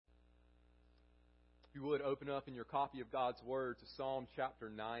If you would, open up in your copy of God's Word to Psalm chapter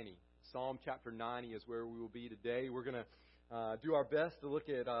 90. Psalm chapter 90 is where we will be today. We're going to do our best to look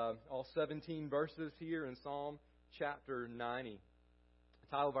at all 17 verses here in Psalm chapter 90. The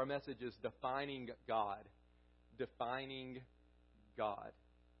title of our message is Defining God. Defining God.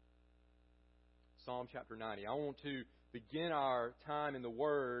 Psalm chapter 90. I want to begin our time in the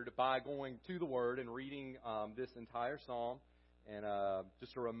Word by going to the Word and reading this entire psalm. And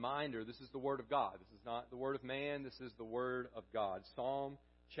just a reminder, this is the Word of God. This is not the Word of man. This is the Word of God. Psalm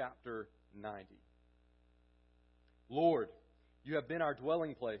chapter 90. Lord, you have been our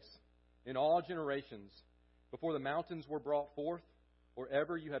dwelling place in all generations. Before the mountains were brought forth, or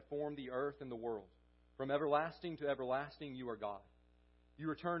ever you had formed the earth and the world. From everlasting to everlasting you are God. You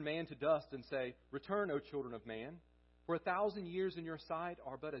return man to dust and say, Return, O children of man. For 1,000 years in your sight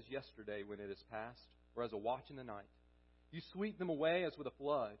are but as yesterday when it is past, or as a watch in the night. You sweep them away as with a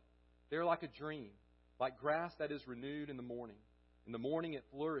flood. They are like a dream, like grass that is renewed in the morning. In the morning it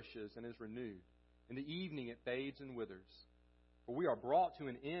flourishes and is renewed. In the evening it fades and withers. For we are brought to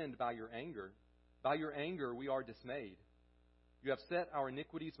an end by your anger. By your anger we are dismayed. You have set our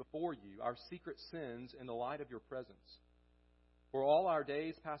iniquities before you, our secret sins in the light of your presence. For all our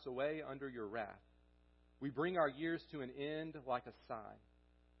days pass away under your wrath. We bring our years to an end like a sigh.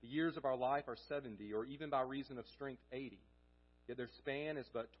 The years of our life are 70, or even by reason of strength 80. Yet their span is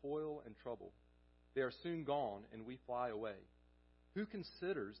but toil and trouble. They are soon gone, and we fly away. Who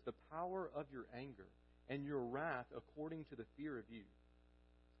considers the power of your anger and your wrath according to the fear of you?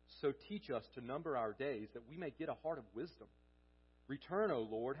 So teach us to number our days, that we may get a heart of wisdom. Return, O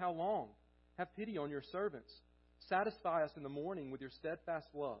Lord, how long? Have pity on your servants. Satisfy us in the morning with your steadfast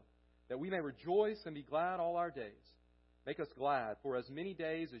love, that we may rejoice and be glad all our days. Make us glad for as many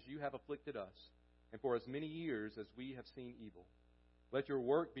days as you have afflicted us, and for as many years as we have seen evil. Let your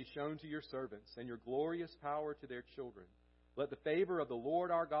work be shown to your servants, and your glorious power to their children. Let the favor of the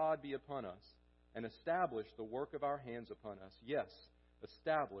Lord our God be upon us, and establish the work of our hands upon us. Yes,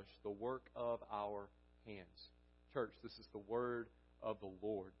 establish the work of our hands. Church, this is the word of the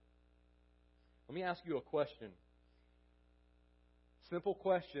Lord. Let me ask you a question. Simple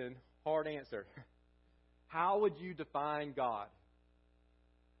question, hard answer. How would you define God?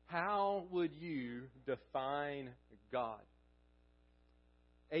 How would you define God?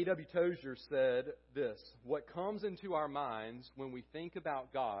 A.W. Tozer said this: What comes into our minds when we think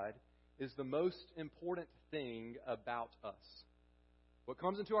about God is the most important thing about us. What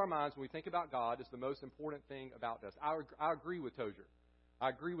comes into our minds when we think about God is the most important thing about us. I agree with Tozer. I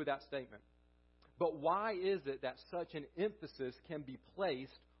agree with that statement. But why is it that such an emphasis can be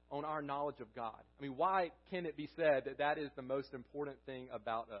placed on our knowledge of God? I mean, why can it be said that that is the most important thing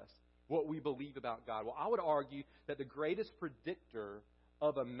about us, what we believe about God? Well, I would argue that the greatest predictor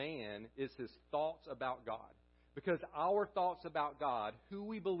of a man is his thoughts about God. Because our thoughts about God, who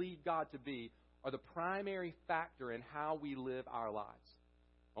we believe God to be, are the primary factor in how we live our lives.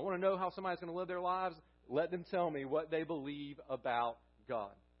 I want to know how somebody's going to live their lives. Let them tell me what they believe about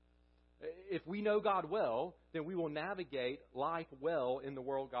God. If we know God well, then we will navigate life well in the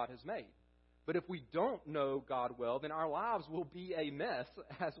world God has made. But if we don't know God well, then our lives will be a mess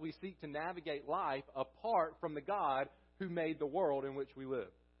as we seek to navigate life apart from the God who made the world in which we live.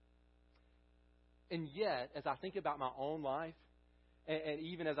 And yet, as I think about my own life, and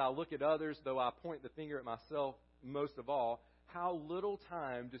even as I look at others, though I point the finger at myself most of all, how little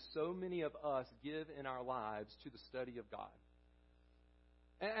time do so many of us give in our lives to the study of God?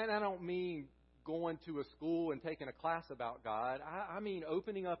 And I don't mean going to a school and taking a class about God. I mean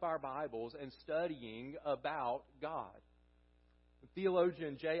opening up our Bibles and studying about God. The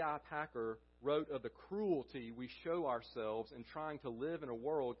theologian J.I. Packer wrote of the cruelty we show ourselves in trying to live in a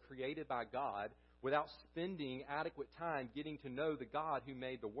world created by God without spending adequate time getting to know the God who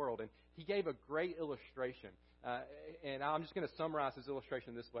made the world. And he gave a great illustration. And I'm just going to summarize his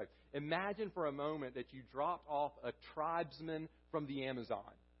illustration this way. Imagine for a moment that you dropped off a tribesman from the Amazon.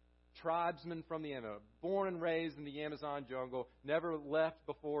 Tribesman from the Amazon. Born and raised in the Amazon jungle. Never left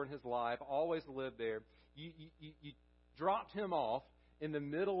before in his life. Always lived there. You dropped him off in the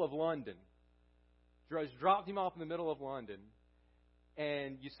middle of London. Just dropped him off in the middle of London.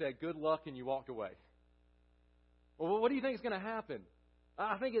 And you said, good luck, and you walked away. Well, what do you think is going to happen?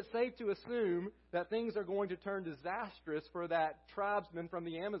 I think it's safe to assume that things are going to turn disastrous for that tribesman from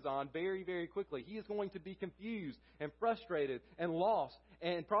the Amazon very, very quickly. He is going to be confused and frustrated and lost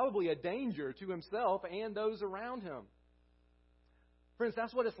and probably a danger to himself and those around him. Friends,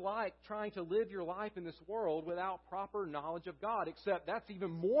 that's what it's like trying to live your life in this world without proper knowledge of God, except that's even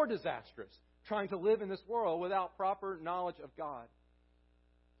more disastrous, trying to live in this world without proper knowledge of God.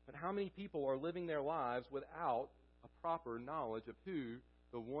 But how many people are living their lives without a proper knowledge of who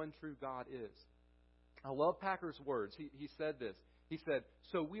the one true God is. I love Packer's words. He said this. He said,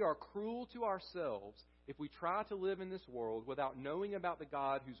 "So we are cruel to ourselves if we try to live in this world without knowing about the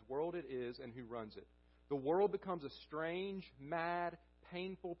God whose world it is and who runs it. The world becomes a strange, mad,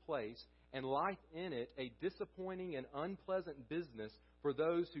 painful place, and life in it a disappointing and unpleasant business for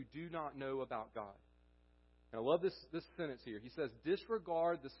those who do not know about God." And I love this sentence here. He says,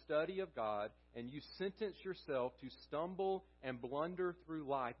 "Disregard the study of God, and you sentence yourself to stumble and blunder through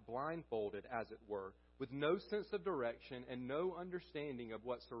life blindfolded, as it were, with no sense of direction and no understanding of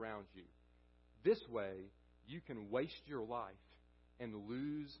what surrounds you. This way, you can waste your life and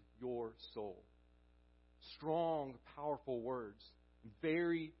lose your soul." Strong, powerful words.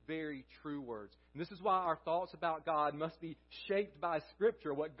 Very, very true words. And this is why our thoughts about God must be shaped by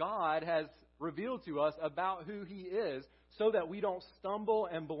Scripture, what God has revealed to us about who He is, so that we don't stumble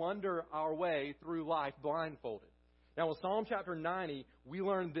and blunder our way through life blindfolded. Now, in Psalm chapter 90, we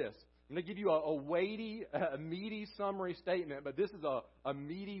learn this. I'm going to give you a weighty, meaty summary statement, but this is a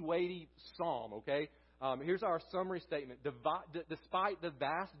meaty, weighty psalm, okay? Here's our summary statement. Despite the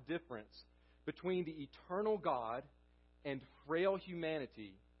vast difference between the eternal God and frail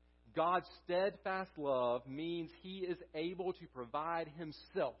humanity, God's steadfast love means He is able to provide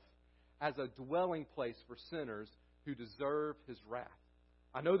Himself as a dwelling place for sinners who deserve His wrath.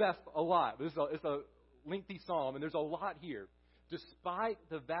 I know that's a lot, but it's a lengthy psalm, and there's a lot here. Despite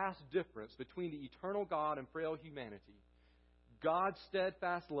the vast difference between the eternal God and frail humanity, God's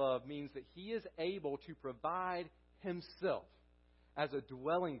steadfast love means that He is able to provide Himself as a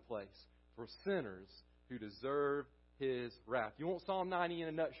dwelling place for sinners who deserve His wrath. You want Psalm 90 in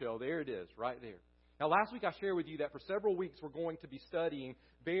a nutshell? There it is, right there. Now, last week I shared with you that for several weeks we're going to be studying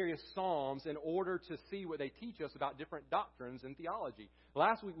various Psalms in order to see what they teach us about different doctrines in theology.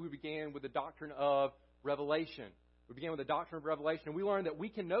 Last week we began with the doctrine of revelation. We began with the doctrine of revelation, and we learned that we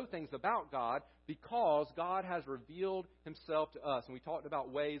can know things about God because God has revealed Himself to us, and we talked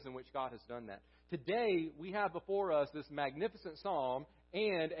about ways in which God has done that. Today, we have before us this magnificent psalm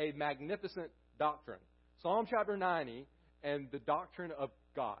and a magnificent doctrine. Psalm chapter 90 and the doctrine of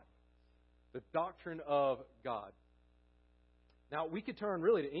God. The doctrine of God. Now, we could turn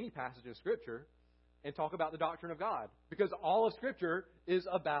really to any passage in Scripture and talk about the doctrine of God, because all of Scripture is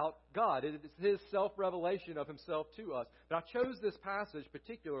about God. It is His self-revelation of Himself to us. But I chose this passage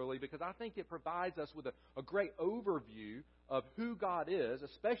particularly because I think it provides us with a great overview of who God is,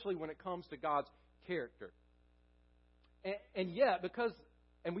 especially when it comes to God's character. And yet,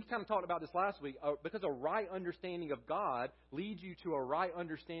 and we kind of talked about this last week, because a right understanding of God leads you to a right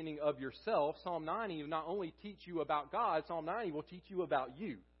understanding of yourself, Psalm 90 will not only teach you about God, Psalm 90 will teach you about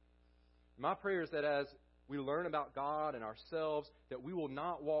you. My prayer is that as we learn about God and ourselves, that we will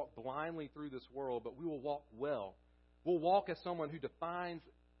not walk blindly through this world, but we will walk well. We'll walk as someone who defines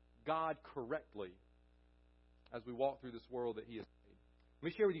God correctly as we walk through this world that He has made.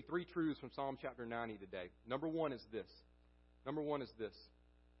 Let me share with you 3 truths from Psalm chapter 90 today. Number one is this.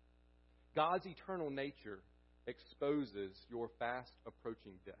 God's eternal nature exposes your fast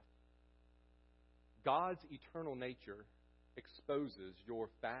approaching death. God's eternal nature exposes your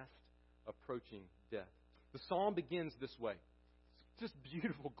fast approaching death. The psalm begins this way. It's just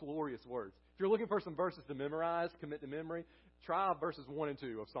beautiful, glorious words. If you're looking for some verses to memorize, commit to memory, try verses 1 and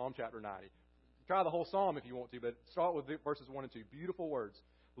 2 of Psalm chapter 90. Try the whole psalm if you want to, but start with verses 1 and 2. Beautiful words.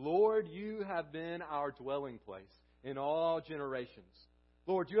 Lord, you have been our dwelling place in all generations.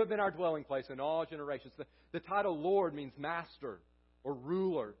 Lord, you have been our dwelling place in all generations. The title Lord means master or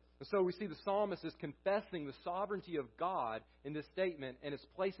ruler. And so we see the psalmist is confessing the sovereignty of God in this statement and is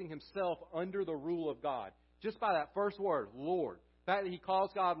placing himself under the rule of God. Just by that first word, Lord. The fact that he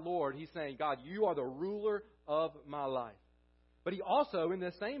calls God Lord, he's saying, God, you are the ruler of my life. But he also, in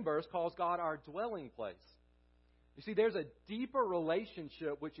this same verse, calls God our dwelling place. You see, there's a deeper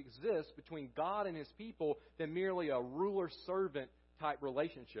relationship which exists between God and His people than merely a ruler-servant type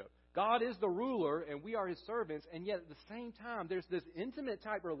relationship. God is the ruler and we are His servants, and yet at the same time there's this intimate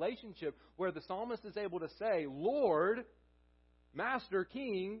type relationship where the psalmist is able to say, Lord, Master,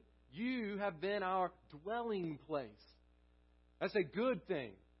 King, you have been our dwelling place. That's a good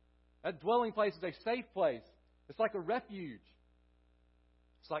thing. That dwelling place is a safe place. It's like a refuge.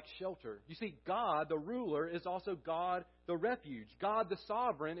 It's like shelter. You see, God, the ruler, is also God, the refuge. God, the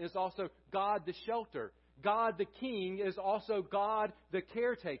sovereign, is also God, the shelter. God, the king, is also God, the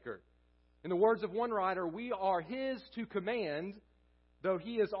caretaker. In the words of one writer, we are His to command, though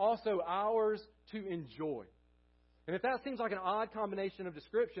He is also ours to enjoy. And if that seems like an odd combination of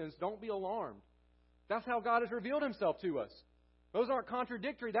descriptions, don't be alarmed. That's how God has revealed Himself to us. Those aren't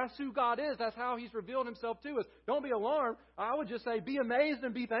contradictory. That's who God is. That's how He's revealed Himself to us. Don't be alarmed. I would just say be amazed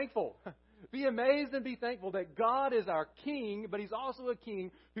and be thankful. Be amazed and be thankful that God is our King, but He's also a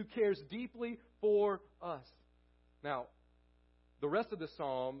King who cares deeply for us. Now, the rest of the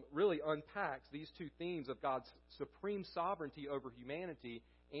psalm really unpacks these two themes of God's supreme sovereignty over humanity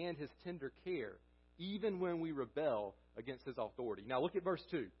and His tender care, even when we rebel against His authority. Now, look at verse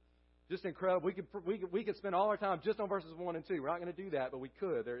 2. Just incredible. We could spend all our time just on verses 1 and 2. We're not going to do that, but we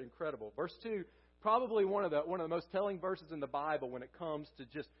could. They're incredible. Verse 2, probably one of the most telling verses in the Bible when it comes to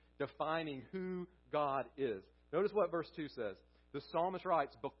just defining who God is. Notice what verse 2 says. The psalmist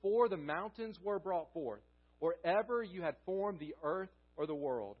writes, "Before the mountains were brought forth, or ever you had formed the earth or the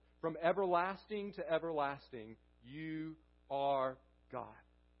world, from everlasting to everlasting, you are God."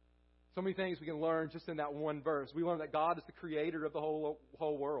 So many things we can learn just in that one verse. We learn that God is the creator of the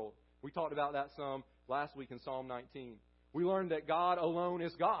whole world. We talked about that some last week in Psalm 19. We learned that God alone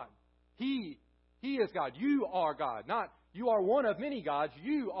is God. He is God. You are God. Not you are one of many gods.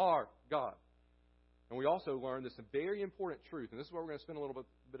 You are God. And we also learned this very important truth, and this is what we're going to spend a little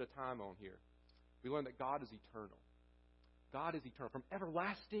bit of time on here. We learned that God is eternal. God is eternal. From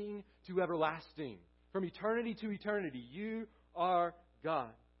everlasting to everlasting. From eternity to eternity. You are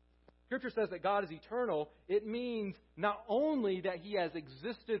God. Scripture says that God is eternal. It means not only that He has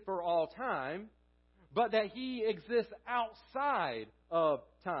existed for all time, but that He exists outside of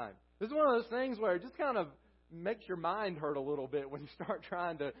time. This is one of those things where it just kind of makes your mind hurt a little bit when you start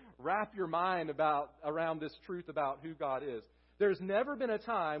trying to wrap your mind around this truth about who God is. There's never been a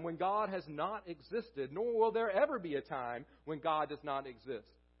time when God has not existed, nor will there ever be a time when God does not exist.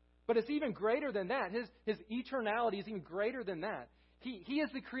 But it's even greater than that. His eternality is even greater than that. He is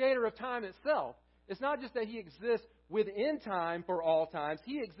the creator of time itself. It's not just that He exists within time for all times.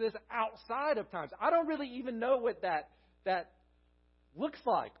 He exists outside of times. I don't really even know what that looks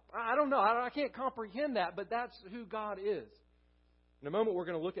like. I don't know. I can't comprehend that, but that's who God is. In a moment, we're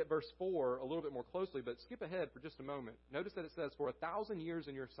going to look at verse 4 a little bit more closely, but skip ahead for just a moment. Notice that it says, "For 1,000 years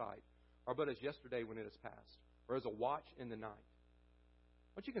in your sight are but as yesterday when it is past, or as a watch in the night."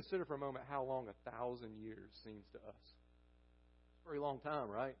 Why don't you consider for a moment how long 1,000 years seems to us? It's a very long time,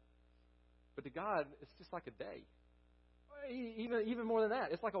 right? But to God, it's just like a day. Even more than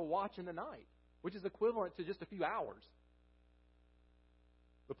that, it's like a watch in the night, which is equivalent to just a few hours.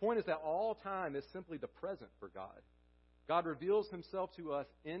 The point is that all time is simply the present for God. God reveals Himself to us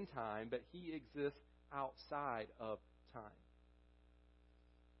in time, but He exists outside of time.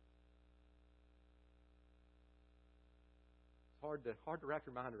 It's hard to wrap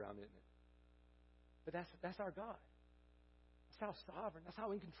your mind around, isn't it? But that's our God. That's how sovereign, that's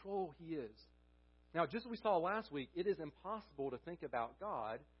how in control He is. Now, just as we saw last week, it is impossible to think about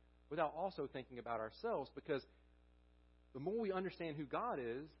God without also thinking about ourselves, because the more we understand who God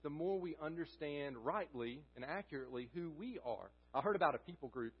is, the more we understand rightly and accurately who we are. I heard about a people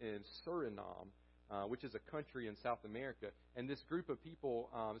group in Suriname, which is a country in South America, and this group of people,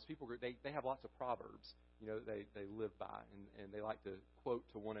 they have lots of proverbs, that they live by, and they like to quote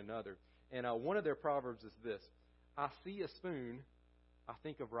to one another. And one of their proverbs is this: "I see a spoon, I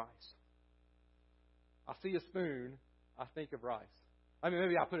think of rice." I see a spoon, I think of rice. I mean,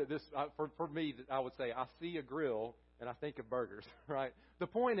 maybe I put it this, for me, I would say, I see a grill, and I think of burgers, right? The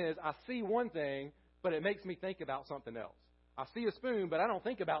point is, I see one thing, but it makes me think about something else. I see a spoon, but I don't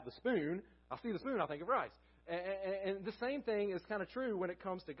think about the spoon. I see the spoon, I think of rice. And the same thing is kind of true when it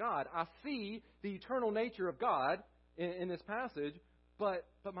comes to God. I see the eternal nature of God in this passage, but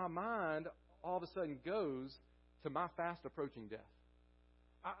my mind all of a sudden goes to my fast approaching death.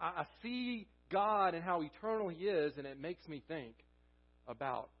 I see God and how eternal He is, and it makes me think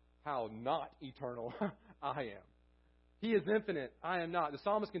about how not eternal I am. He is infinite. I am not. The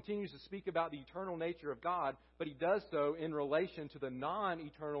psalmist continues to speak about the eternal nature of God, but he does so in relation to the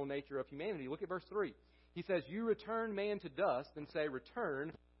non-eternal nature of humanity. Look at verse 3. He says, "You return man to dust and say,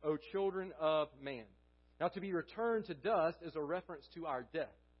 'Return, O children of man.'" Now, to be returned to dust is a reference to our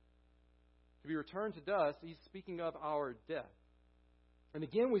death. To be returned to dust, he's speaking of our death. And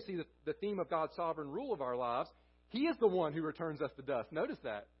again, we see the theme of God's sovereign rule of our lives. He is the one who returns us to dust. Notice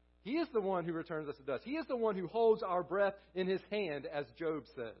that. He is the one who returns us to dust. He is the one who holds our breath in His hand, as Job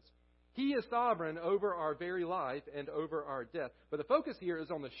says. He is sovereign over our very life and over our death. But the focus here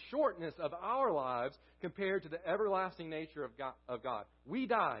is on the shortness of our lives compared to the everlasting nature of God. We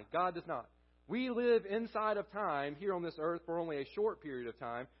die. God does not. We live inside of time here on this earth for only a short period of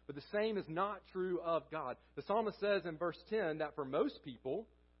time, but the same is not true of God. The psalmist says in verse 10 that for most people,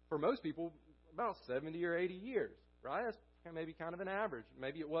 about 70 or 80 years, right? That's maybe kind of an average.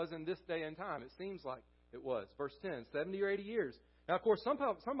 Maybe it was in this day and time. It seems like it was. Verse 10, 70 or 80 years. Now, of course,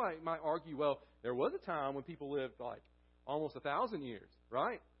 somebody might argue, well, there was a time when people lived like almost 1,000 years,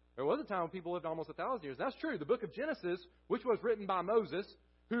 right? There was a time when people lived almost 1,000 years. That's true. The book of Genesis, which was written by Moses,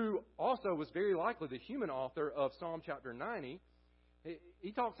 who also was very likely the human author of Psalm chapter 90,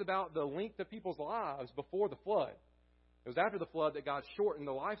 he talks about the length of people's lives before the flood. It was after the flood that God shortened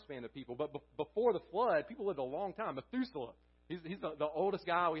the lifespan of people. But before the flood, people lived a long time. Methuselah, he's the oldest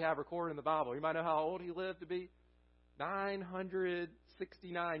guy we have recorded in the Bible. You might know how old he lived to be?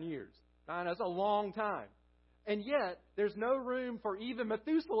 969 years. That's a long time. And yet, there's no room for even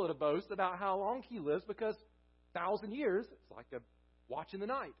Methuselah to boast about how long he lives, because 1,000 years, it's like a watch in the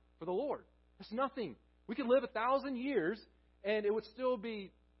night for the Lord. It's nothing. We could live 1,000 years, and it would still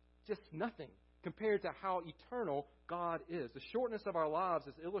be just nothing compared to how eternal God is. The shortness of our lives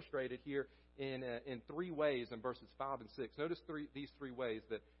is illustrated here in 3 ways in verses 5 and 6. Notice these 3 ways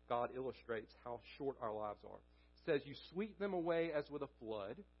that God illustrates how short our lives are. It says, you sweep them away as with a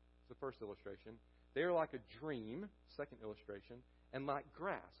flood. It's the first illustration. They are like a dream, second illustration, and like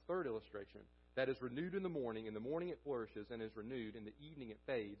grass, third illustration, that is renewed in the morning. In the morning it flourishes and is renewed. In the evening it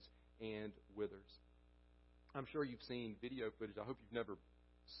fades and withers. I'm sure you've seen video footage. I hope you've never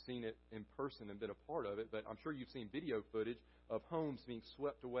seen it in person and been a part of it, but I'm sure you've seen video footage of homes being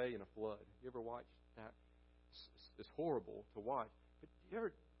swept away in a flood. You ever watched that? It's horrible to watch. But you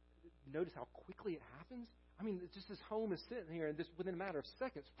ever notice how quickly it happens? I mean, it's just this home is sitting here, and within a matter of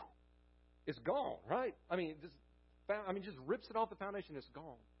seconds, it's gone, right? I mean, just rips it off the foundation, it's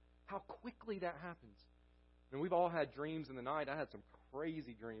gone. How quickly that happens. And we've all had dreams in the night. I had some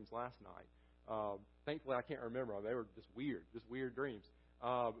crazy dreams last night. Thankfully, I can't remember them. They were just weird dreams.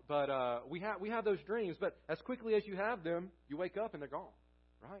 But we have those dreams, but as quickly as you have them, you wake up and they're gone,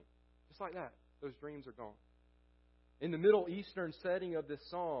 right? Just like that. Those dreams are gone. In the Middle Eastern setting of this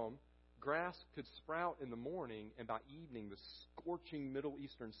psalm, grass could sprout in the morning, and by evening, the scorching Middle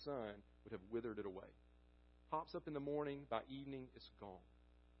Eastern sun would have withered it away. Pops up in the morning, by evening, it's gone.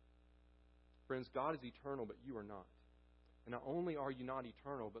 Friends, God is eternal, but you are not. And not only are you not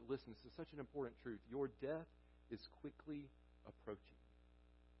eternal, but listen, this is such an important truth. Your death is quickly approaching.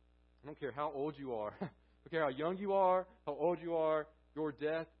 I don't care how old you are. I don't care how young you are, how old you are. Your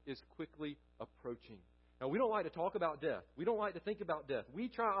death is quickly approaching. Now, we don't like to talk about death. We don't like to think about death. We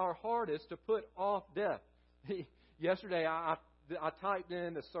try our hardest to put off death. Yesterday, I typed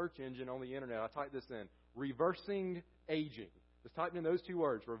in the search engine on the internet. I typed this in, reversing aging. Just typed in those 2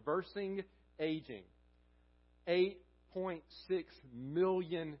 words, reversing aging. 8.6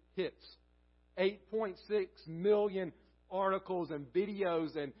 million hits. 8.6 million articles and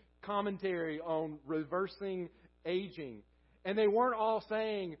videos and commentary on reversing aging. And they weren't all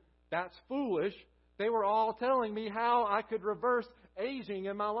saying, that's foolish. They were all telling me how I could reverse aging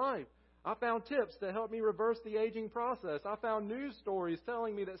in my life. I found tips to help me reverse the aging process. I found news stories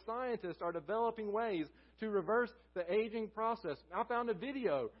telling me that scientists are developing ways to reverse the aging process. I found a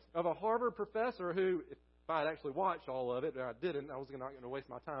video of a Harvard professor who, if I had actually watched all of it, and I didn't, I was not going to waste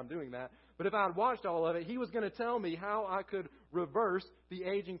my time doing that. But if I had watched all of it, he was going to tell me how I could reverse the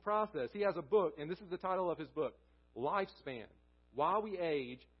aging process. He has a book, and this is the title of his book, Lifespan, Why We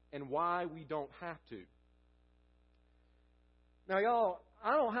Age and Why We Don't Have to. Now, y'all,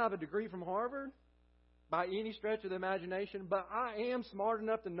 I don't have a degree from Harvard by any stretch of the imagination, but I am smart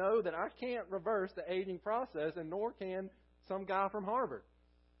enough to know that I can't reverse the aging process, and nor can some guy from Harvard.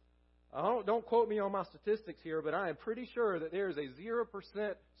 Don't quote me on my statistics here, but I am pretty sure that there is a 0%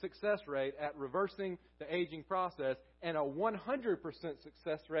 success rate at reversing the aging process and a 100%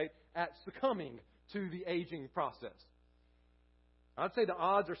 success rate at succumbing to the aging process. I'd say the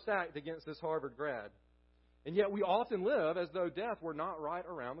odds are stacked against this Harvard grad. And yet we often live as though death were not right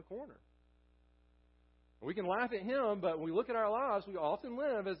around the corner. We can laugh at him, but when we look at our lives, we often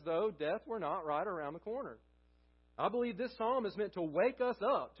live as though death were not right around the corner. I believe this psalm is meant to wake us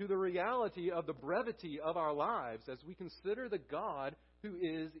up to the reality of the brevity of our lives as we consider the God who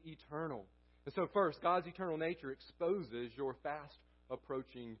is eternal. And so first, God's eternal nature exposes your fast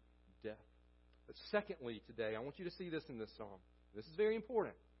approaching death. But secondly, today, I want you to see this in this psalm. This is very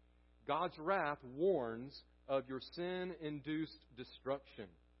important. God's wrath warns of your sin-induced destruction.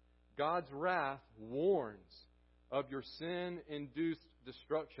 God's wrath warns of your sin-induced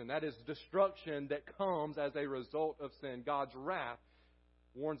destruction. That is destruction that comes as a result of sin. God's wrath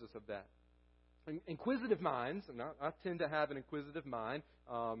warns us of that. Inquisitive minds, and I tend to have an inquisitive mind,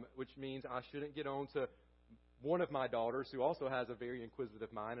 which means I shouldn't get on to one of my daughters who also has a very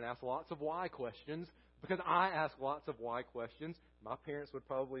inquisitive mind and asks lots of why questions, because I ask lots of why questions. My parents would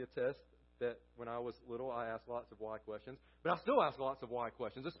probably attest that when I was little, I asked lots of why questions, but I still ask lots of why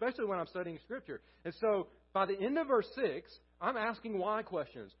questions, especially when I'm studying Scripture. And so by the end of verse 6, I'm asking why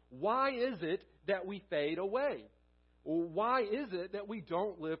questions. Why is it that we fade away? Why is it that we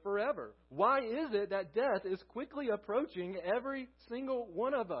don't live forever? Why is it that death is quickly approaching every single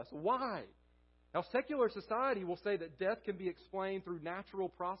one of us? Why? Now, secular society will say that death can be explained through natural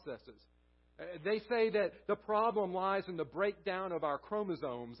processes. They say that the problem lies in the breakdown of our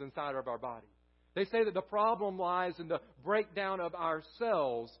chromosomes inside of our body. They say that the problem lies in the breakdown of our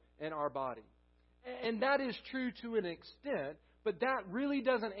cells in our body. And that is true to an extent, but that really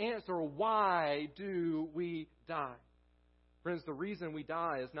doesn't answer why do we die. Friends, the reason we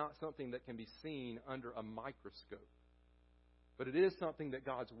die is not something that can be seen under a microscope, but it is something that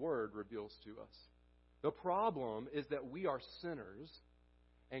God's Word reveals to us. The problem is that we are sinners,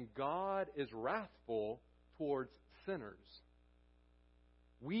 and God is wrathful towards sinners.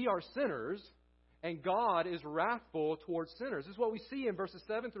 We are sinners, and God is wrathful towards sinners. This is what we see in verses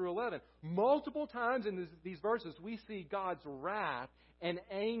 7 through 11. Multiple times in these verses, we see God's wrath and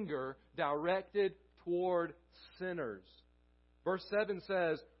anger directed toward sinners. Verse 7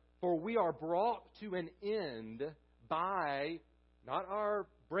 says, "For we are brought to an end by," not our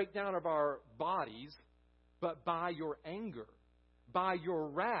breakdown of our bodies, "but by your anger. By your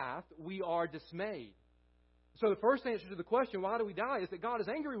wrath we are dismayed." So the first answer to the question, why do we die, is that God is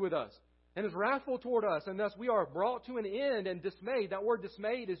angry with us and is wrathful toward us, and thus we are brought to an end and dismayed. That word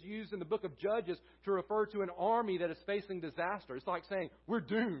dismayed is used in the book of Judges to refer to an army that is facing disaster. It's like saying, we're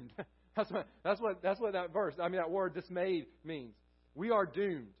doomed. That's what that word dismayed means. We are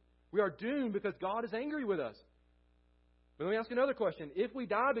doomed. We are doomed because God is angry with us. But let me ask you another question. If we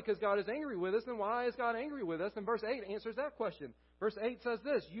die because God is angry with us, then why is God angry with us? And verse 8 answers that question. Verse 8 says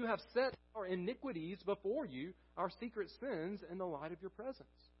this, "You have set our iniquities before you, our secret sins in the light of your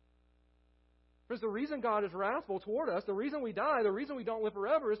presence." Because the reason God is wrathful toward us, the reason we die, the reason we don't live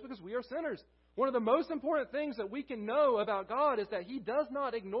forever is because we are sinners. One of the most important things that we can know about God is that He does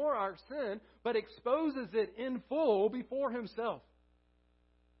not ignore our sin, but exposes it in full before Himself.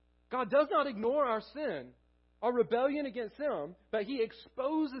 God does not ignore our sin, our rebellion against Him, but He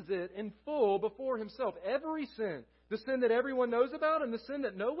exposes it in full before Himself. Every sin, the sin that everyone knows about and the sin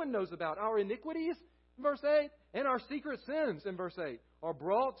that no one knows about, our iniquities, in verse 8, and our secret sins, in verse 8, are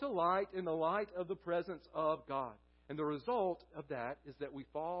brought to light in the light of the presence of God. And the result of that is that we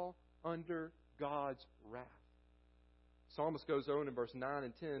fall under God's wrath. The psalmist goes on in verse 9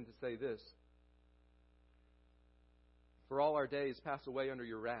 and 10 to say this, "For all our days pass away under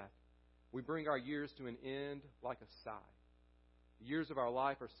your wrath. We bring our years to an end like a sigh. The years of our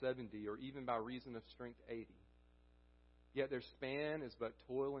life are 70, or even by reason of strength 80. Yet their span is but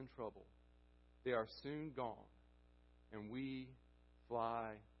toil and trouble. They are soon gone, and we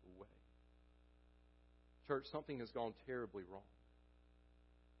fly away." Church, something has gone terribly wrong.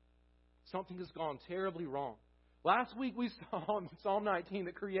 Something has gone terribly wrong. Last week we saw in Psalm 19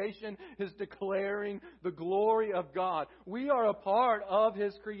 that creation is declaring the glory of God. We are a part of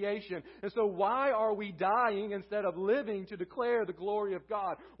His creation. And so why are we dying instead of living to declare the glory of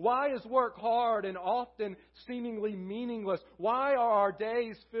God? Why is work hard and often seemingly meaningless? Why are our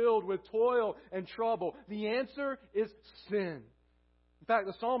days filled with toil and trouble? The answer is sin. In fact,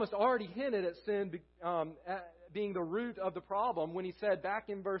 the psalmist already hinted at sin being the root of the problem when he said back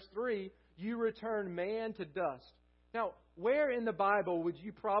in verse 3, "You return man to dust." Now, where in the Bible would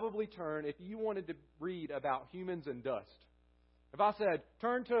you probably turn if you wanted to read about humans and dust? If I said,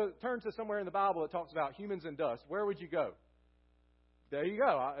 turn to somewhere in the Bible that talks about humans and dust, where would you go? There you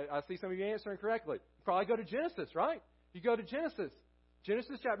go. I see some of you answering correctly. You probably go to Genesis, right? You go to Genesis.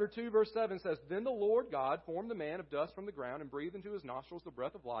 Genesis chapter 2, verse 7 says, "Then the Lord God formed the man of dust from the ground and breathed into his nostrils the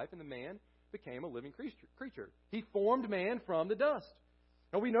breath of life, and the man became a living creature." He formed man from the dust.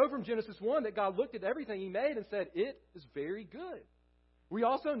 And we know from Genesis 1 that God looked at everything He made and said, "It is very good." We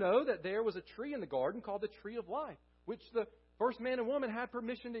also know that there was a tree in the garden called the tree of life, which the first man and woman had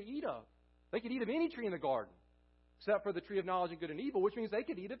permission to eat of. They could eat of any tree in the garden, except for the tree of knowledge of good and evil, which means they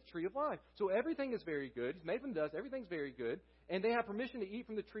could eat of the tree of life. So everything is very good. He's made from dust. Everything's very good. And they have permission to eat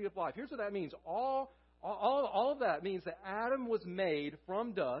from the tree of life. Here's what that means. All of that means that Adam was made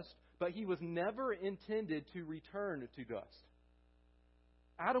from dust, but he was never intended to return to dust.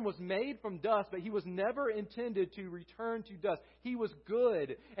 Adam was made from dust, but he was never intended to return to dust. He was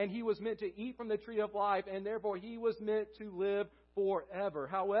good, and he was meant to eat from the tree of life, and therefore he was meant to live forever.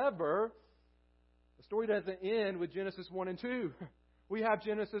 However, the story doesn't end with Genesis 1 and 2. We have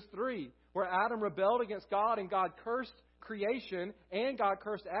Genesis 3, where Adam rebelled against God, and God cursed creation, and God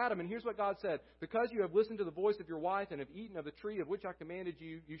cursed Adam. And here's what God said: because you have listened to the voice of your wife and have eaten of the tree of which I commanded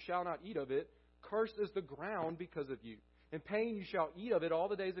you, you shall not eat of it. Cursed is the ground because of you. In pain you shall eat of it all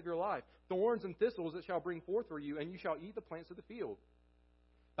the days of your life. Thorns and thistles it shall bring forth for you, and you shall eat the plants of the field.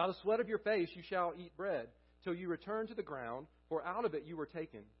 By the sweat of your face you shall eat bread, till you return to the ground, for out of it you were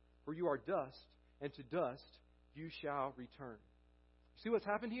taken. For you are dust, and to dust you shall return. See what's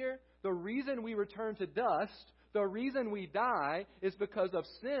happened here? The reason we return to dust, the reason we die, is because of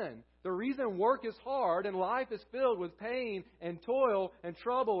sin. The reason work is hard and life is filled with pain and toil and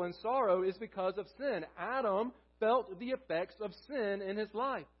trouble and sorrow is because of sin. Adam felt the effects of sin in his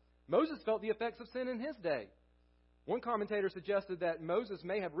life. Moses felt the effects of sin in his day. One commentator suggested that Moses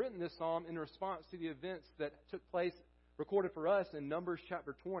may have written this psalm in response to the events that took place, recorded for us, in Numbers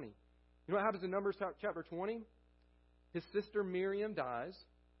chapter 20. You know what happens in Numbers chapter 20? His sister Miriam dies.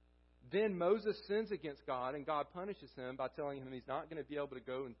 Then Moses sins against God, and God punishes him by telling him he's not going to be able to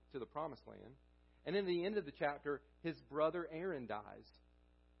go into the promised land. And in the end of the chapter, his brother Aaron dies,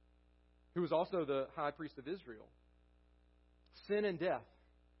 who was also the high priest of Israel. Sin and death.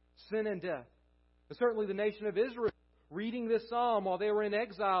 Sin and death. And certainly the nation of Israel, reading this psalm while they were in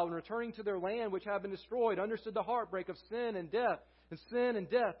exile and returning to their land which had been destroyed, understood the heartbreak of sin and death, and sin and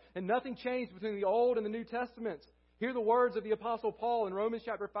death. And nothing changed between the Old and the New Testaments. Hear the words of the Apostle Paul in Romans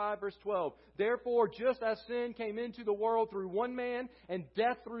chapter 5, verse 12. Therefore, just as sin came into the world through one man, and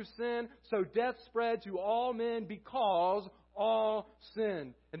death through sin, so death spread to all men because all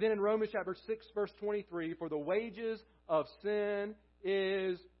sin. And then in Romans chapter 6, verse 23, for the wages of sin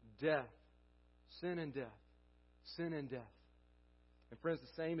is death. Sin and death. Sin and death. And friends,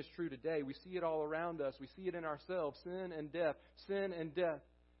 the same is true today. We see it all around us. We see it in ourselves. Sin and death. Sin and death.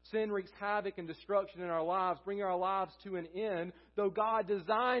 Sin wreaks havoc and destruction in our lives, bringing our lives to an end, though God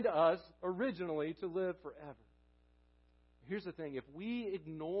designed us originally to live forever. Here's the thing. If we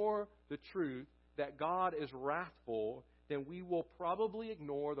ignore the truth that God is wrathful, then we will probably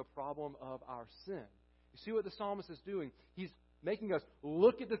ignore the problem of our sin. You see what the psalmist is doing? He's making us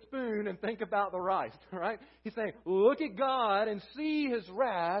look at the spoon and think about the rice, right? He's saying, look at God and see His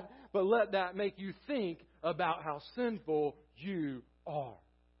wrath, but let that make you think about how sinful you are.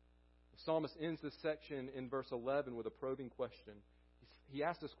 The psalmist ends this section in verse 11 with a probing question. He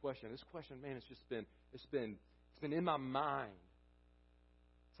asks this question. This question, man, it's been in my mind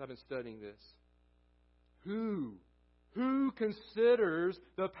as I've been studying this. Who considers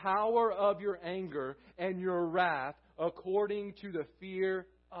the power of your anger and your wrath according to the fear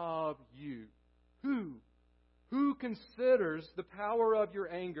of you? Who considers the power of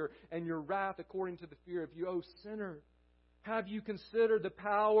your anger and your wrath according to the fear of you? O sinner, have you considered the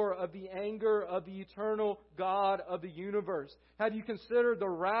power of the anger of the eternal God of the universe? Have you considered the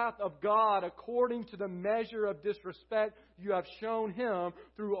wrath of God according to the measure of disrespect you have shown Him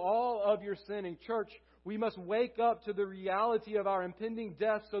through all of your sinning? Church, we must wake up to the reality of our impending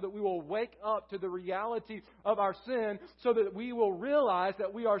death so that we will wake up to the reality of our sin, so that we will realize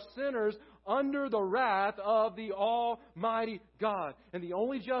that we are sinners under the wrath of the Almighty God. And the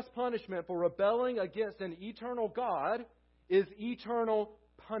only just punishment for rebelling against an eternal God is eternal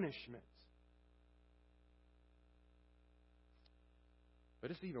punishment.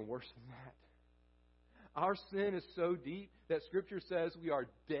 But it's even worse than that. Our sin is so deep that Scripture says we are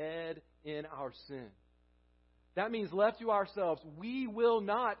dead in our sin. That means left to ourselves, we will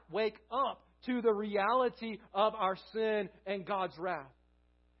not wake up to the reality of our sin and God's wrath.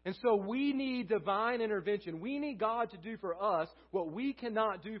 And so we need divine intervention. We need God to do for us what we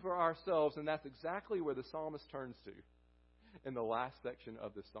cannot do for ourselves. And that's exactly where the psalmist turns to in the last section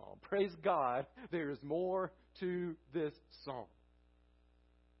of this psalm. Praise God, there is more to this psalm.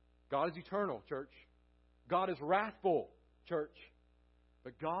 God is eternal, church. God is wrathful, church.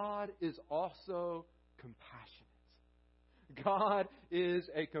 But God is also compassionate. God is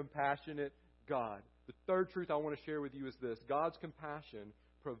a compassionate God. The third truth I want to share with you is this. God's compassion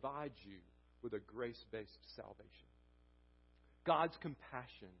provides you with a grace-based salvation. God's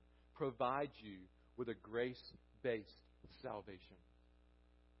compassion provides you with a grace-based salvation.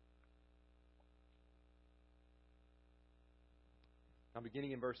 Now,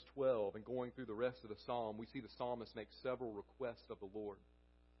 beginning in verse 12 and going through the rest of the psalm, we see the psalmist make several requests of the Lord.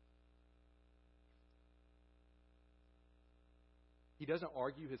 He doesn't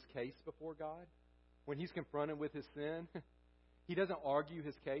argue his case before God. When he's confronted with his sin, he doesn't argue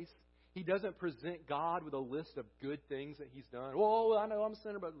his case. He doesn't present God with a list of good things that he's done. Well, I know I'm a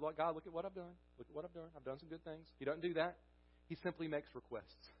sinner, but God, look at what I've done. Look at what I've done. I've done some good things. He doesn't do that. He simply makes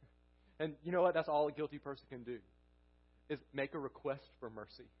requests. And you know what? That's all a guilty person can do, is make a request for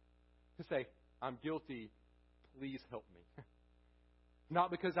mercy. To say, I'm guilty. please help me.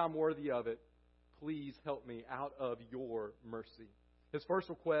 Not because I'm worthy of it. Please help me out of your mercy. His first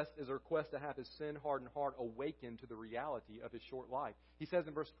request is a request to have his sin-hardened heart awaken to the reality of his short life. He says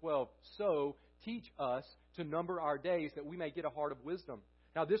in verse 12, so teach us to number our days that we may get a heart of wisdom.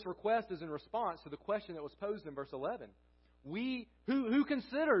 Now this request is in response to the question that was posed in verse 11. Who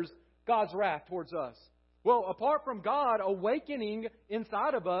considers God's wrath towards us? Well, apart from God awakening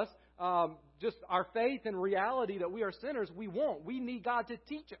inside of us just our faith and reality that we are sinners, we won't. We need God to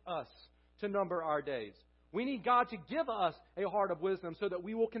teach us to number our days. We need God to give us a heart of wisdom so that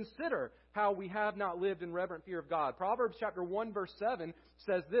we will consider how we have not lived in reverent fear of God. Proverbs chapter 1 verse 7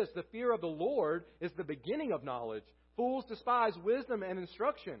 says this, the fear of the Lord is the beginning of knowledge. Fools despise wisdom and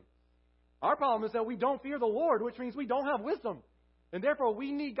instruction. Our problem is that we don't fear the Lord, which means we don't have wisdom. And therefore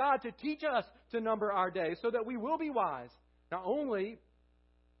we need God to teach us to number our days so that we will be wise. Not only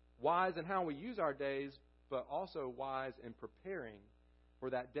wise in how we use our days, but also wise in preparing for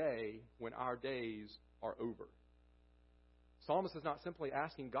that day when our days are over. Psalmist is not simply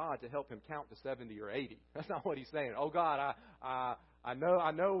asking God to help him count to 70 or 80. That's not what he's saying. Oh God, I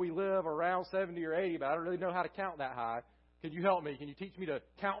know we live around 70 or 80, but I don't really know how to count that high. Can you help me? Can you teach me to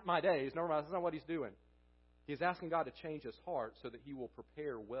count my days? Never mind, that's not what he's doing. He's asking God to change his heart so that he will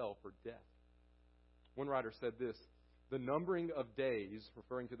prepare well for death. One writer said this, the numbering of days,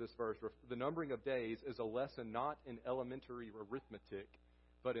 referring to this verse, the numbering of days is a lesson not in elementary arithmetic,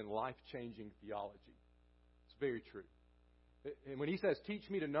 but in life-changing theology. It's very true. And when he says, teach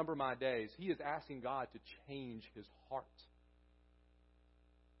me to number my days, he is asking God to change his heart.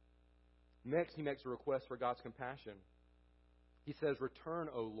 Next, he makes a request for God's compassion. He says, return,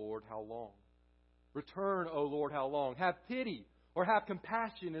 O Lord, how long? Return, O Lord, how long? Have pity or have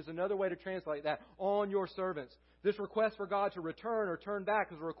compassion is another way to translate that on your servants. This request for God to return or turn back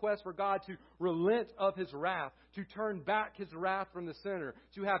is a request for God to relent of his wrath, to turn back his wrath from the sinner,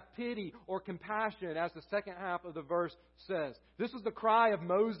 to have pity or compassion, as the second half of the verse says. This was the cry of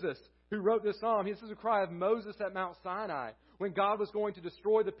Moses who wrote this psalm. This is a cry of Moses at Mount Sinai when God was going to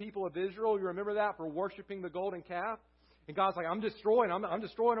destroy the people of Israel. You remember that, for worshiping the golden calf? And God's like, I'm destroying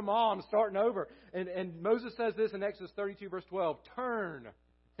them all. I'm starting over. And Moses says this in Exodus 32, verse 12, turn.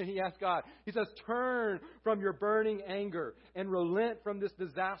 And he asks God, he says, turn from your burning anger and relent from this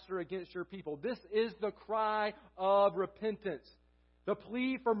disaster against your people. This is the cry of repentance. The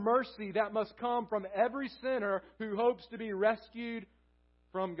plea for mercy that must come from every sinner who hopes to be rescued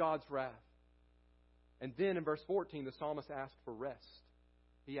from God's wrath. And then in verse 14, the psalmist asks for rest.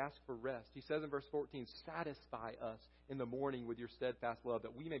 He asks for rest. He says in verse 14, satisfy us in the morning with your steadfast love,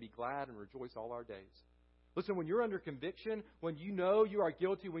 that we may be glad and rejoice all our days. Listen, when you're under conviction, when you know you are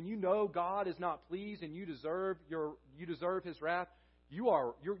guilty, when you know God is not pleased and you deserve his wrath, you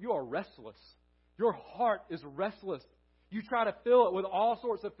are restless. Your heart is restless. You try to fill it with all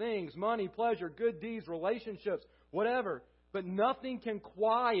sorts of things, money, pleasure, good deeds, relationships, whatever. But nothing can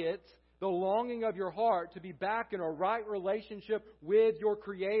quiet the longing of your heart to be back in a right relationship with your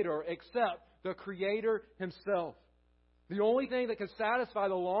Creator except the Creator Himself. The only thing that can satisfy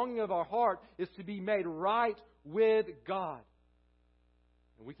the longing of our heart is to be made right with God.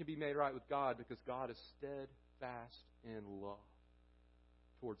 And we can be made right with God because God is steadfast in love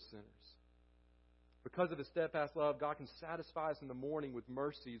towards sinners. Because of His steadfast love, God can satisfy us in the morning with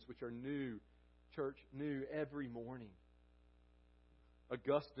mercies which are new, church, new every morning.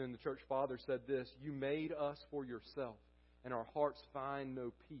 Augustine, the church father, said this, you made us for yourself, and our hearts find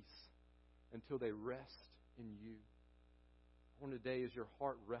no peace until they rest in you. I wonder today, is your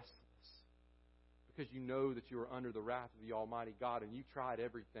heart restless? Because you know that you are under the wrath of the Almighty God, and you tried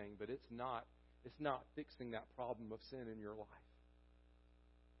everything, but it's not fixing that problem of sin in your life.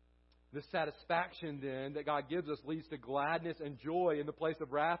 The satisfaction then that God gives us leads to gladness and joy in the place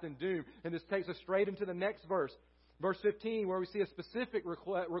of wrath and doom. And this takes us straight into the next verse. Verse 15, where we see a specific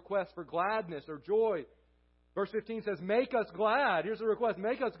request for gladness or joy. Verse 15 says, make us glad. Here's the request.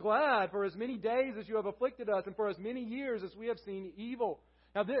 Make us glad for as many days as you have afflicted us and for as many years as we have seen evil.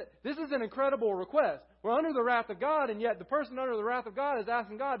 Now, this is an incredible request. We're under the wrath of God, and yet the person under the wrath of God is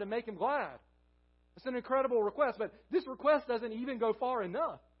asking God to make him glad. It's an incredible request, but this request doesn't even go far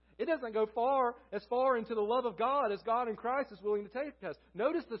enough. It doesn't go as far into the love of God as God in Christ is willing to take us.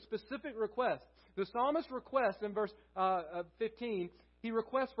 Notice the specific request. The psalmist requests in verse 15, he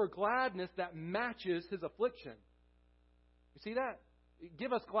requests for gladness that matches his affliction. You see that?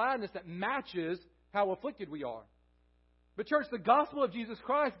 Give us gladness that matches how afflicted we are. But church, the gospel of Jesus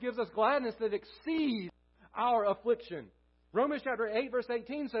Christ gives us gladness that exceeds our affliction. Romans chapter 8 verse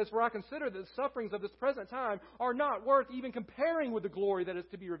 18 says, for I consider that the sufferings of this present time are not worth even comparing with the glory that is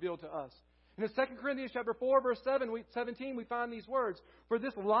to be revealed to us. And in 2 Corinthians chapter 4, verse 17, we find these words. For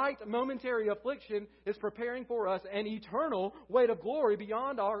this light momentary affliction is preparing for us an eternal weight of glory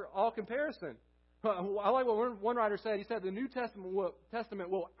beyond all comparison. I like what one writer said. He said the New Testament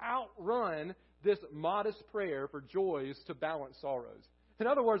will outrun this modest prayer for joys to balance sorrows. In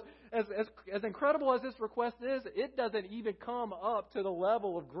other words, as incredible as this request is, it doesn't even come up to the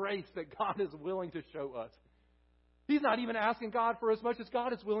level of grace that God is willing to show us. He's not even asking God for as much as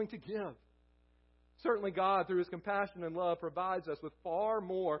God is willing to give. Certainly God, through His compassion and love, provides us with far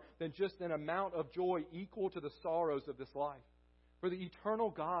more than just an amount of joy equal to the sorrows of this life. For the eternal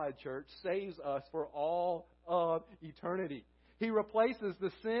God, church, saves us for all of eternity. He replaces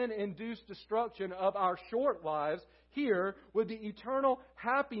the sin-induced destruction of our short lives here with the eternal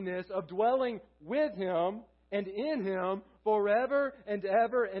happiness of dwelling with Him and in Him forever and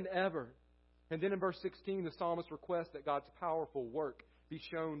ever and ever. And then in verse 16, the psalmist requests that God's powerful work be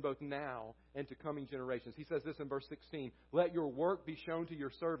shown both now and to coming generations. He says this in verse 16, let your work be shown to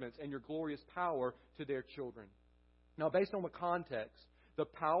your servants and your glorious power to their children. Now, based on the context, the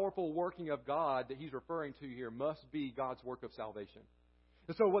powerful working of God that he's referring to here must be God's work of salvation.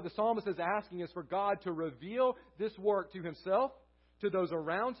 And so what the psalmist is asking is for God to reveal this work to Himself, to those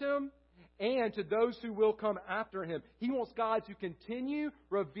around Him, and to those who will come after Him. He wants God to continue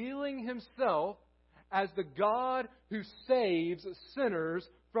revealing Himself as the God who saves sinners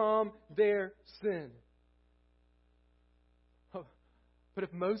from their sin. But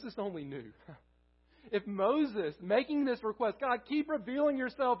if Moses only knew, if Moses, making this request, God, keep revealing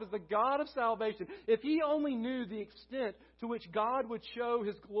Yourself as the God of salvation, if he only knew the extent to which God would show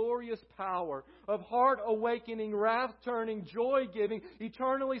His glorious power of heart-awakening, wrath-turning, joy-giving,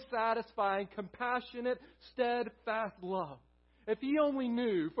 eternally satisfying, compassionate, steadfast love. If he only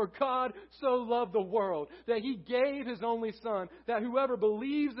knew, for God so loved the world, that He gave His only Son, that whoever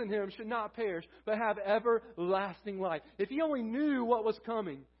believes in Him should not perish, but have everlasting life. If he only knew what was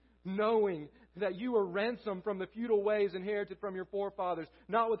coming, knowing that you were ransomed from the futile ways inherited from your forefathers,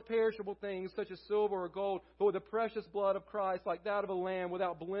 not with perishable things such as silver or gold, but with the precious blood of Christ, like that of a lamb,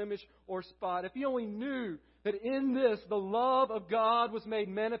 without blemish or spot. If he only knew that in this the love of God was made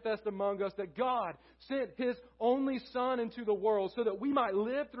manifest among us, that God sent His only Son into the world so that we might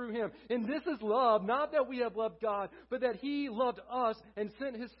live through Him. And this is love, not that we have loved God, but that He loved us and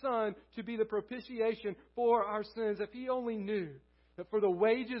sent His Son to be the propitiation for our sins. If he only knew that for the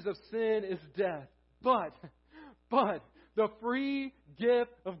wages of sin is death, but the free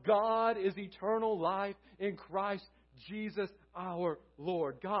gift of God is eternal life in Christ Jesus our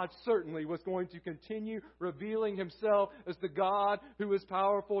Lord. God certainly was going to continue revealing Himself as the God who is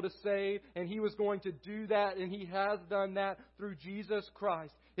powerful to save, and He was going to do that, and He has done that through Jesus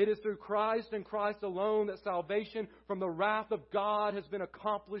Christ. It is through Christ and Christ alone that salvation from the wrath of God has been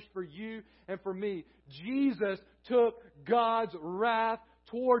accomplished for you and for me. Jesus took God's wrath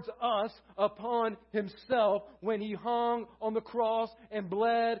towards us upon Himself when He hung on the cross and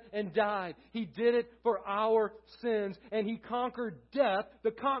bled and died. He did it for our sins, and He conquered death,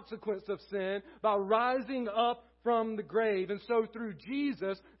 the consequence of sin, by rising up from the grave. And so through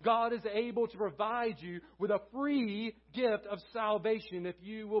Jesus, God is able to provide you with a free gift of salvation if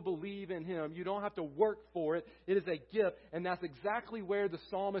you will believe in Him. You don't have to work for it. It is a gift. And that's exactly where the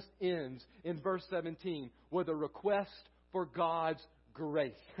psalmist ends in verse 17, with a request for God's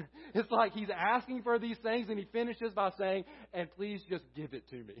grace. It's like he's asking for these things, and he finishes by saying, and please just give it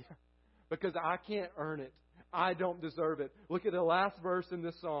to me, because I can't earn it. I don't deserve it. Look at the last verse in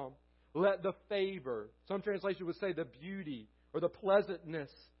this psalm. Let the favor, some translation would say the beauty or the pleasantness,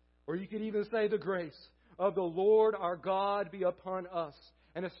 or you could even say the grace of the Lord our God be upon us,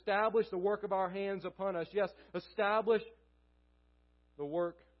 and establish the work of our hands upon us. Yes, establish the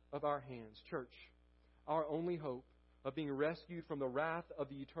work of our hands. Church, our only hope of being rescued from the wrath of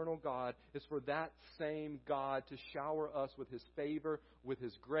the eternal God is for that same God to shower us with His favor, with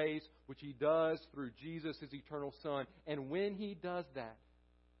His grace, which He does through Jesus, His eternal Son. And when He does that,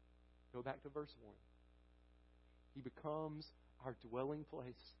 go back to verse 1, He becomes our dwelling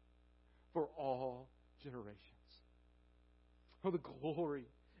place for all generations. Oh, the glory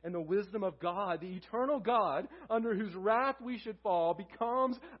and the wisdom of God, the eternal God, under whose wrath we should fall,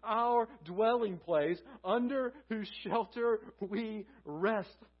 becomes our dwelling place, under whose shelter we rest.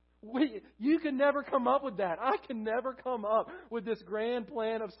 You can never come up with that. I can never come up with this grand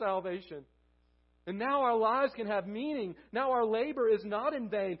plan of salvation. And now our lives can have meaning. Now our labor is not in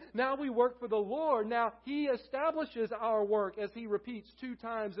vain. Now we work for the Lord. Now He establishes our work, as He repeats 2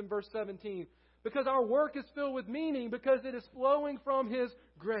 times in verse 17. Because our work is filled with meaning, because it is flowing from His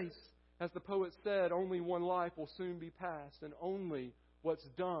grace. As the poet said, only one life will soon be past, and only what's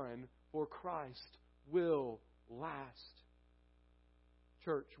done for Christ will last.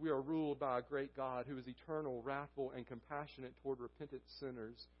 Church, we are ruled by a great God who is eternal, wrathful, and compassionate toward repentant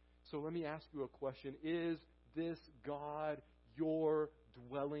sinners. So let me ask you a question. Is this God your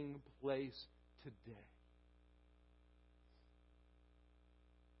dwelling place today?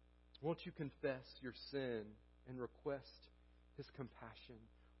 Won't you confess your sin and request His compassion?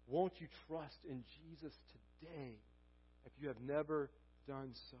 Won't you trust in Jesus today if you have never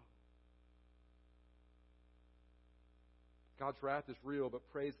done so? God's wrath is real, but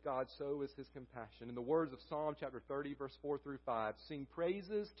praise God, so is His compassion. In the words of Psalm chapter 30, verse 4 through 5, sing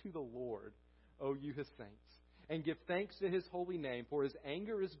praises to the Lord, O you His saints, and give thanks to His holy name, for His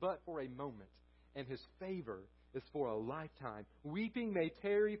anger is but for a moment, and His favor is for a lifetime. Weeping may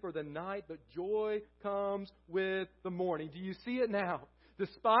tarry for the night, but joy comes with the morning. Do you see it now?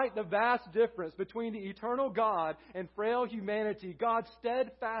 Despite the vast difference between the eternal God and frail humanity, God's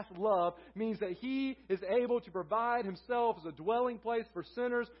steadfast love means that He is able to provide Himself as a dwelling place for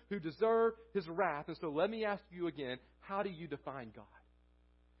sinners who deserve His wrath. And so let me ask you again, how do you define God?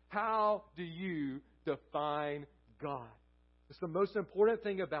 How do you define God? It's the most important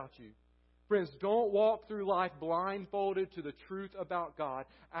thing about you. Friends, don't walk through life blindfolded to the truth about God.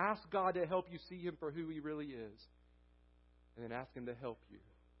 Ask God to help you see Him for who He really is. And then ask Him to help you.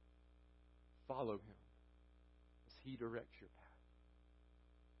 Follow Him as He directs your path.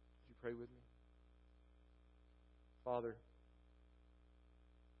 Would you pray with me? Father,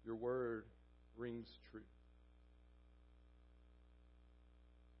 your word rings true.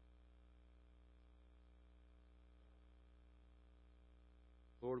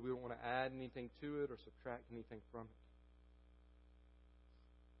 Lord, we don't want to add anything to it or subtract anything from it.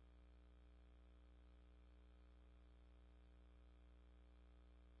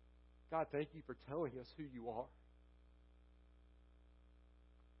 God, thank you for telling us who you are.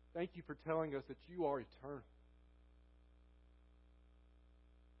 Thank you for telling us that you are eternal.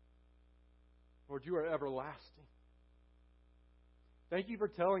 Lord, you are everlasting. Thank you for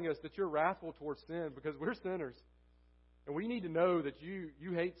telling us that you're wrathful towards sin because we're sinners. And we need to know that you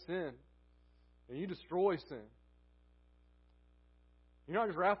hate sin and you destroy sin. You're not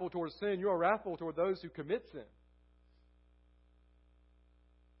just wrathful towards sin, you are wrathful toward those who commit sin.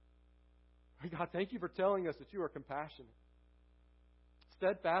 God, thank you for telling us that you are compassionate,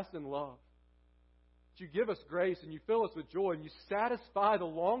 steadfast in love. That you give us grace and you fill us with joy and you satisfy the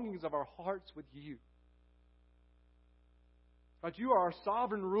longings of our hearts with you. God, you are our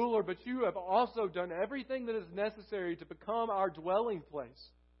sovereign ruler, but you have also done everything that is necessary to become our dwelling place.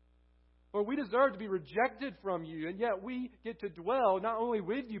 Lord, we deserve to be rejected from you, and yet we get to dwell not only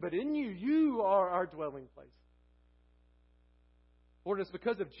with you, but in you. You are our dwelling place. Lord, it's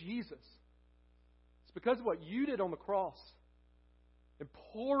because of Jesus. It's because of what you did on the cross and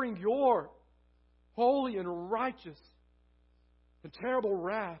pouring your holy and righteous and terrible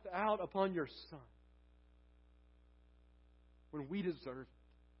wrath out upon your Son when we deserve it.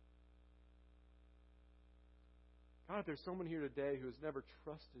 God, if there's someone here today who has never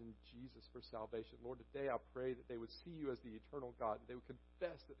trusted in Jesus for salvation, Lord, today I pray that they would see you as the eternal God, that they would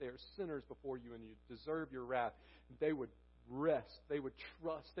confess that they are sinners before you and you deserve your wrath, and they would rest, they would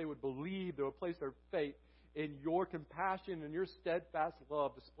trust, they would believe, they would place their faith in your compassion and your steadfast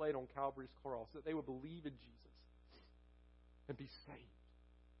love displayed on Calvary's cross, that they would believe in Jesus and be saved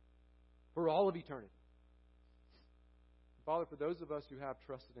for all of eternity. Father, for those of us who have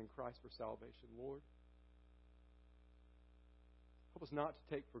trusted in Christ for salvation, Lord, help us not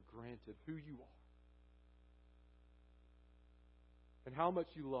to take for granted who you are and how much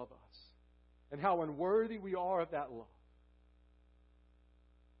you love us and how unworthy we are of that love.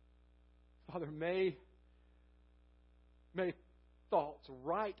 Father, may thoughts,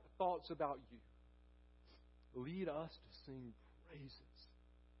 right thoughts about you, lead us to sing praises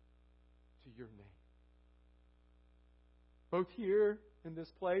to your name. Both here in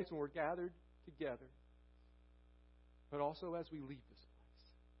this place when we're gathered together, but also as we leave this place.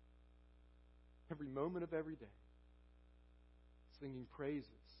 Every moment of every day, singing praises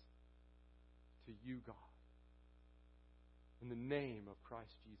to you, God. In the name of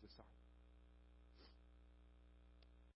Christ Jesus our Lord.